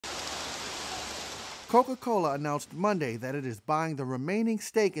Coca-Cola announced Monday that it is buying the remaining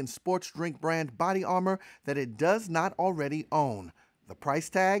stake in sports drink brand BodyArmor that it does not already own. The price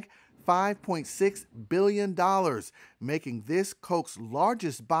tag? $5.6 billion, making this Coke's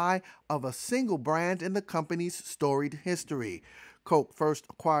largest buy of a single brand in the company's storied history. Coke first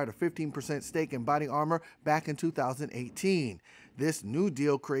acquired a 15% stake in BodyArmor back in 2018. This new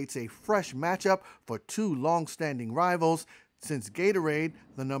deal creates a fresh matchup for two long-standing rivals, since Gatorade,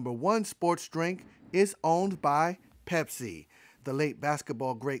 the #1 sports drink, is owned by Pepsi. The late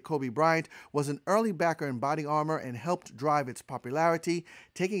basketball great Kobe Bryant was an early backer in BodyArmor and helped drive its popularity,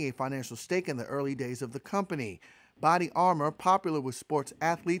 taking a financial stake in the early days of the company. BodyArmor, popular with sports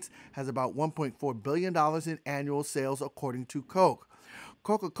athletes, has about $1.4 billion in annual sales, according to Coke.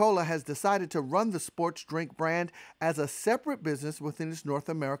 Coca-Cola has decided to run the sports drink brand as a separate business within its North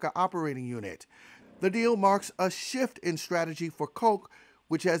America operating unit. The deal marks a shift in strategy for Coke,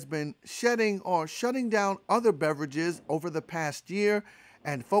 which has been shedding or shutting down other beverages over the past year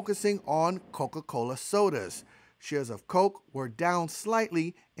and focusing on Coca-Cola sodas. Shares of Coke were down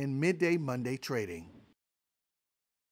slightly in midday Monday trading.